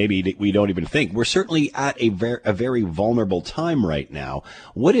information, maybe we don't even think. We're certainly at a very vulnerable time right now.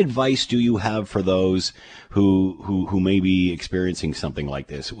 What advice do you have for those who may be experiencing something like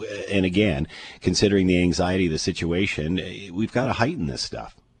this? And again, considering the anxiety of the situation, we've got to heighten this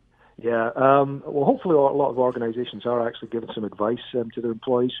stuff. Yeah, well, hopefully a lot of organizations are actually giving some advice to their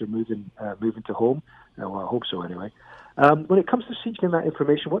employees who are moving to home. Well, I hope so anyway. When it comes to seeking that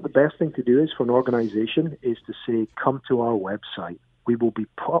information, what the best thing to do is for an organization is to say, come to our website. We will be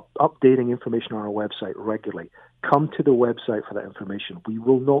updating information on our website regularly. Come to the website for that information. We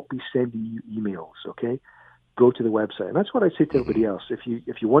will not be sending you emails, okay? Go to the website. And that's what I say to everybody else. If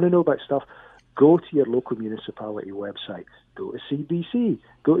you want to know about stuff, go to your local municipality website, go to CBC,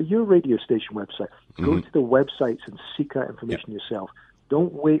 go to your radio station website, go to the websites and seek that information yourself.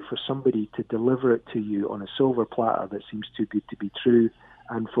 Don't wait for somebody to deliver it to you on a silver platter that seems too good to be true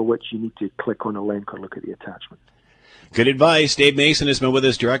and for which you need to click on a link or look at the attachment. Good advice. Dave Mason has been with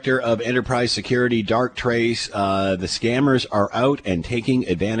us, Director of Enterprise Security, Darktrace. The scammers are out and taking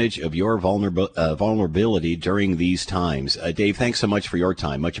advantage of your vulnerability during these times. Dave, thanks so much for your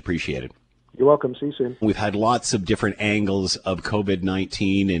time. Much appreciated. You're welcome. See you soon. We've had lots of different angles of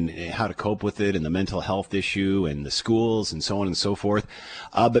COVID-19 and how to cope with it and the mental health issue and the schools and so on and so forth.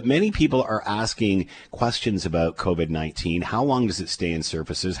 But many people are asking questions about COVID-19. How long does it stay in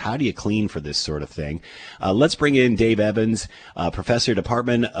surfaces? How do you clean for this sort of thing? Let's bring in Dave Evans, Professor,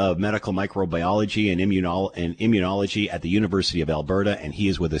 Department of Medical Microbiology and Immunology at the University of Alberta, and he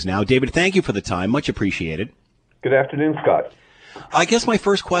is with us now. David, thank you for the time. Much appreciated. Good afternoon, Scott. I guess my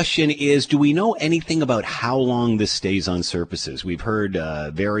first question is, do we know anything about how long this stays on surfaces? We've heard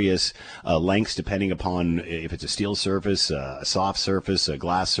various lengths depending upon if it's a steel surface, a soft surface, a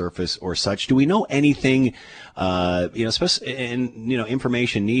glass surface, or such. Do we know anything,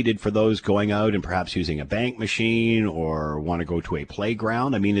 information needed for those going out and perhaps using a bank machine or want to go to a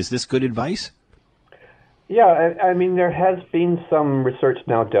playground? I mean, is this good advice? Yeah, I mean, there has been some research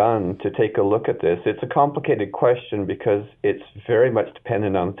now done to take a look at this. It's a complicated question because it's very much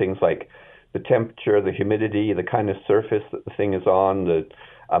dependent on things like the temperature, the humidity, the kind of surface that the thing is on, the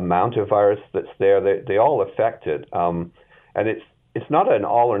amount of virus that's there. They all affect it. And it's not an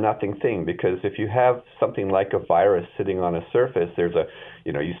all or nothing thing, because if you have something like a virus sitting on a surface,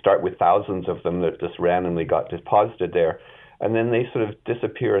 you start with thousands of them that just randomly got deposited there, and then they sort of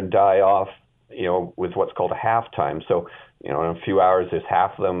disappear and die off, with what's called a half-time. So, in a few hours there's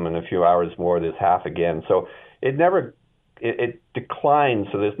half of them, and a few hours more there's half again. So it declines,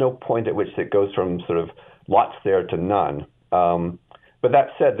 so there's no point at which it goes from sort of lots there to none. But that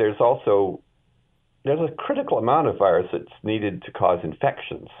said, there's a critical amount of virus that's needed to cause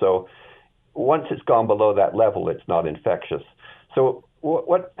infections. So once it's gone below that level, it's not infectious. So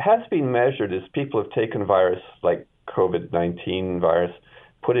what has been measured is people have taken virus like COVID-19 virus,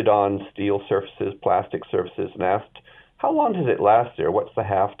 put it on steel surfaces, plastic surfaces, and asked, how long does it last there? What's the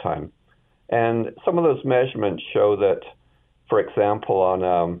half-time? And some of those measurements show that, for example,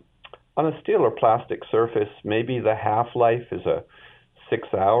 on a steel or plastic surface, maybe the half-life is 6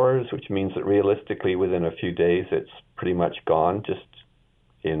 hours, which means that realistically within a few days it's pretty much gone, just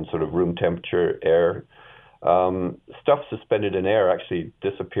in sort of room temperature air. Stuff suspended in air actually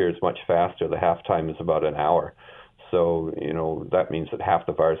disappears much faster. The half-time is about an hour. So, that means that half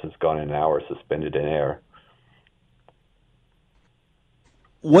the virus has gone in an hour suspended in air.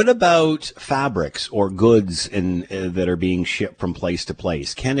 What about fabrics or goods that are being shipped from place to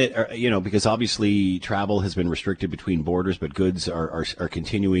place? Can it, because obviously travel has been restricted between borders, but goods are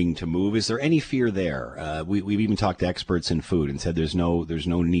continuing to move. Is there any fear there? We've even talked to experts in food and said there's no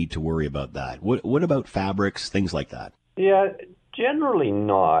need to worry about that. What about fabrics, things like that? Yeah, generally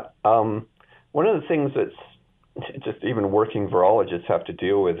not. One of the things that's just even working virologists have to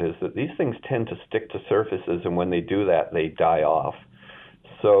deal with is that these things tend to stick to surfaces, and when they do that, they die off.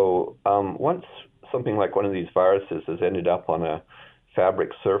 So once something like one of these viruses has ended up on a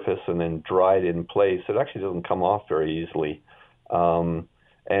fabric surface and then dried in place, it actually doesn't come off very easily. And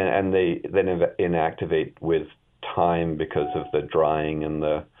they then inactivate with time because of the drying and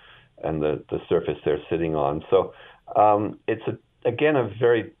the surface they're sitting on. So it's, again, a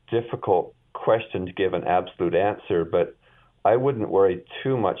very difficult question to give an absolute answer, but I wouldn't worry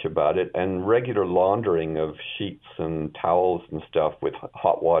too much about it. And regular laundering of sheets and towels and stuff with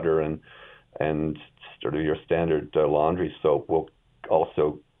hot water and sort of your standard laundry soap will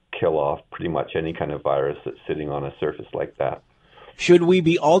also kill off pretty much any kind of virus that's sitting on a surface like that. Should we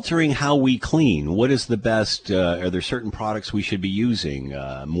be altering how we clean? What is the best? Are there certain products we should be using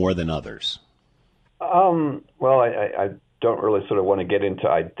more than others? Well, I don't really sort of want to get into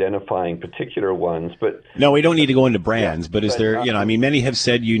identifying particular ones, but no, we don't need to go into brands. But is there, many have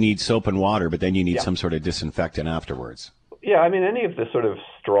said you need soap and water, but then you need some sort of disinfectant afterwards. Yeah, I mean, any of the sort of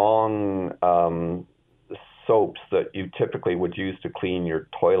strong soaps that you typically would use to clean your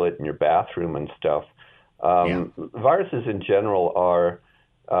toilet and your bathroom and stuff. Viruses in general are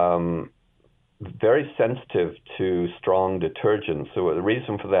very sensitive to strong detergents. So the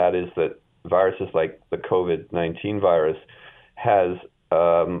reason for that is that viruses like the COVID-19 virus has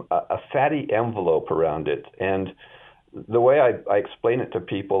a fatty envelope around it. And the way I explain it to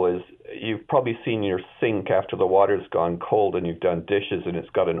people is you've probably seen your sink after the water's gone cold and you've done dishes and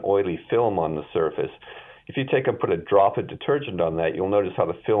it's got an oily film on the surface. if you take and put a drop of detergent on that, you'll notice how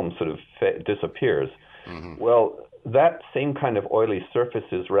the film sort of disappears. Mm-hmm. Well, that same kind of oily surface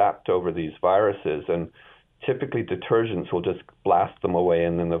is wrapped over these viruses, and typically detergents will just blast them away,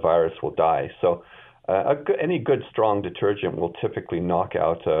 and then the virus will die. So any good, strong detergent will typically knock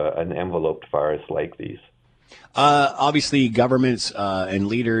out an enveloped virus like these. Obviously, governments and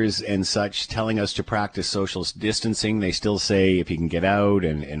leaders and such telling us to practice social distancing. They still say if you can get out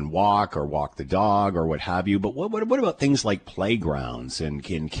and walk or walk the dog or what have you. But what about things like playgrounds and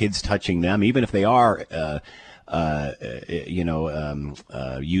kids touching them, even if they are,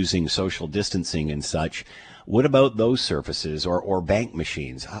 using social distancing and such? What about those surfaces or bank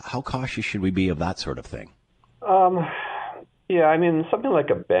machines? How cautious should we be of that sort of thing? Yeah, I mean, something like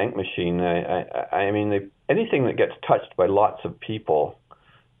a bank machine, anything that gets touched by lots of people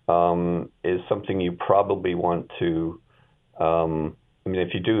is something you probably want to,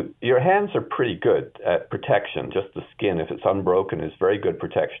 if you do, your hands are pretty good at protection. Just the skin, if it's unbroken, is very good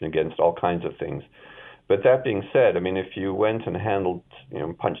protection against all kinds of things. But that being said, if you went and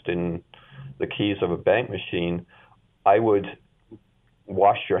punched in the keys of a bank machine, I would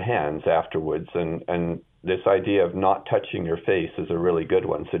wash your hands afterwards, and this idea of not touching your face is a really good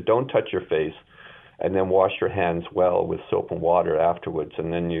one. So don't touch your face, and then wash your hands well with soap and water afterwards,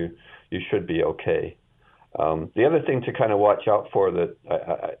 and then you should be okay. The other thing to kind of watch out for that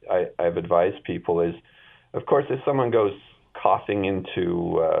I've advised people is, of course, if someone goes coughing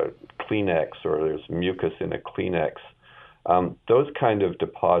into Kleenex or there's mucus in a Kleenex, those kind of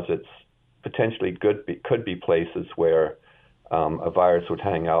deposits potentially could be places where a virus would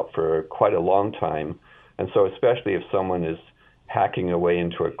hang out for quite a long time. And so especially if someone is hacking away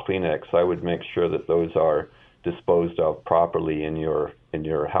into a Kleenex, I would make sure that those are disposed of properly in your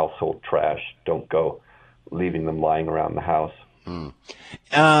household trash. Don't go leaving them lying around the house.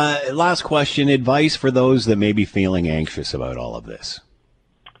 Last question, advice for those that may be feeling anxious about all of this.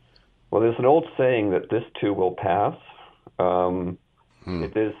 Well, there's an old saying that this too will pass.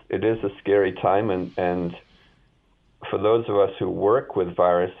 It is a scary time, and for those of us who work with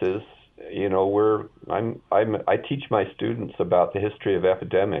viruses, I teach my students about the history of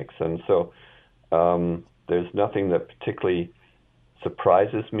epidemics, and so there's nothing that particularly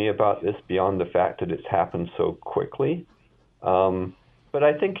surprises me about this beyond the fact that it's happened so quickly. But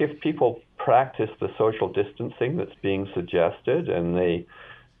I think if people practice the social distancing that's being suggested, and they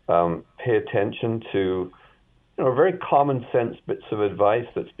pay attention to very common sense bits of advice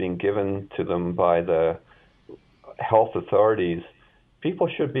that's being given to them by the health authorities, people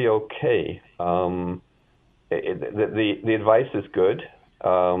should be okay. The advice is good,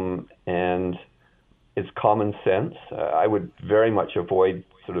 and it's common sense. I would very much avoid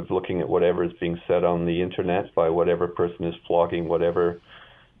sort of looking at whatever is being said on the internet by whatever person is flogging whatever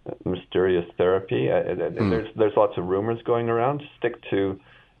mysterious therapy. There's lots of rumors going around. Stick to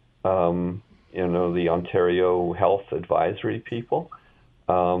the Ontario Health Advisory people.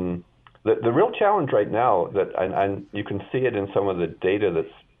 The real challenge right now, and you can see it in some of the data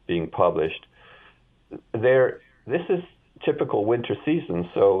that's being published, this is typical winter season,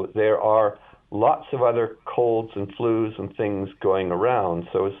 so there are lots of other colds and flus and things going around.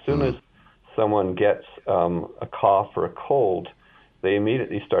 So as soon as someone gets a cough or a cold, they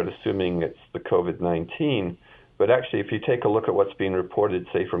immediately start assuming it's the COVID-19. But actually, if you take a look at what's being reported,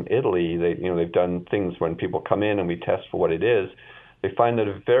 say from Italy, they've done things when people come in and we test for what it is. They find that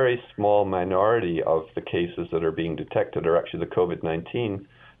a very small minority of the cases that are being detected are actually the COVID-19.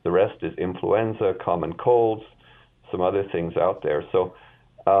 The rest is influenza, common colds, some other things out there. So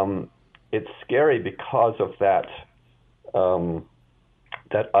it's scary because of that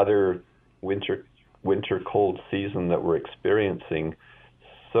other winter cold season that we're experiencing.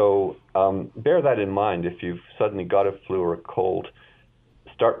 So bear that in mind. If you've suddenly got a flu or a cold,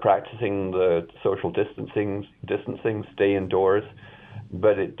 start practicing the social distancing, stay indoors.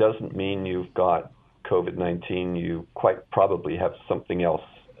 But it doesn't mean you've got COVID-19. You quite probably have something else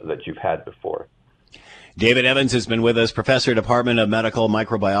that you've had before. David Evans has been with us, Professor, Department of Medical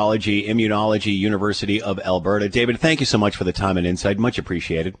Microbiology, Immunology, University of Alberta. David, thank you so much for the time and insight. Much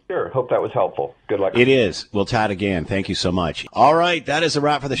appreciated. Sure. Hope that was helpful. Good luck. It is. We'll chat again. Thank you so much. All right. That is a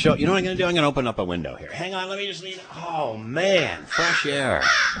wrap for the show. You know what I'm going to do? I'm going to open up a window here. Hang on. Let me just lean. Oh, man. Fresh air.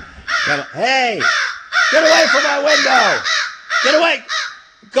 Hey, get away from my window. Get away.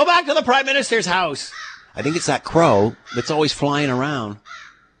 Go back to the Prime Minister's house. I think it's that crow that's always flying around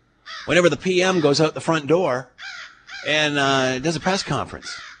whenever the PM goes out the front door and does a press conference.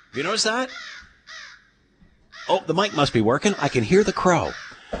 Have you noticed that? Oh, the mic must be working. I can hear the crow.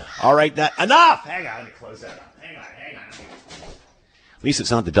 All right, enough! Hang on, let me close that up. Hang on. At least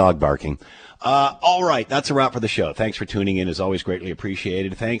it's not the dog barking. All right, that's a wrap for the show. Thanks for tuning in. As always, greatly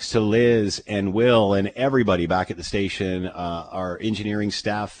appreciated. Thanks to Liz and Will and everybody back at the station, our engineering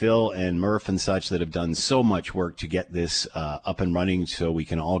staff, Phil and Murph and such, that have done so much work to get this up and running so we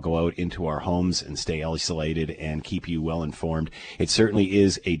can all go out into our homes and stay isolated and keep you well informed. It certainly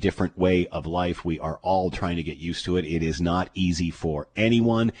is a different way of life. We are all trying to get used to it. It is not easy for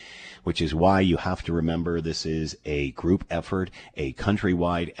anyone, which is why you have to remember this is a group effort, a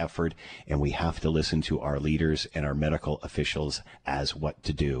countrywide effort, and we have to listen to our leaders and our medical officials as what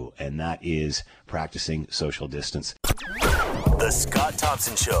to do, and that is practicing social distance. The Scott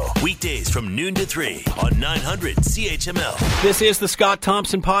Thompson Show, weekdays from noon to 3 on 900 CHML. This is the Scott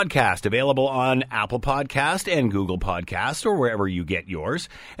Thompson Podcast, available on Apple Podcast and Google Podcast, or wherever you get yours.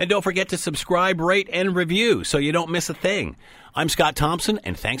 And don't forget to subscribe, rate, and review so you don't miss a thing. I'm Scott Thompson,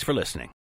 and thanks for listening.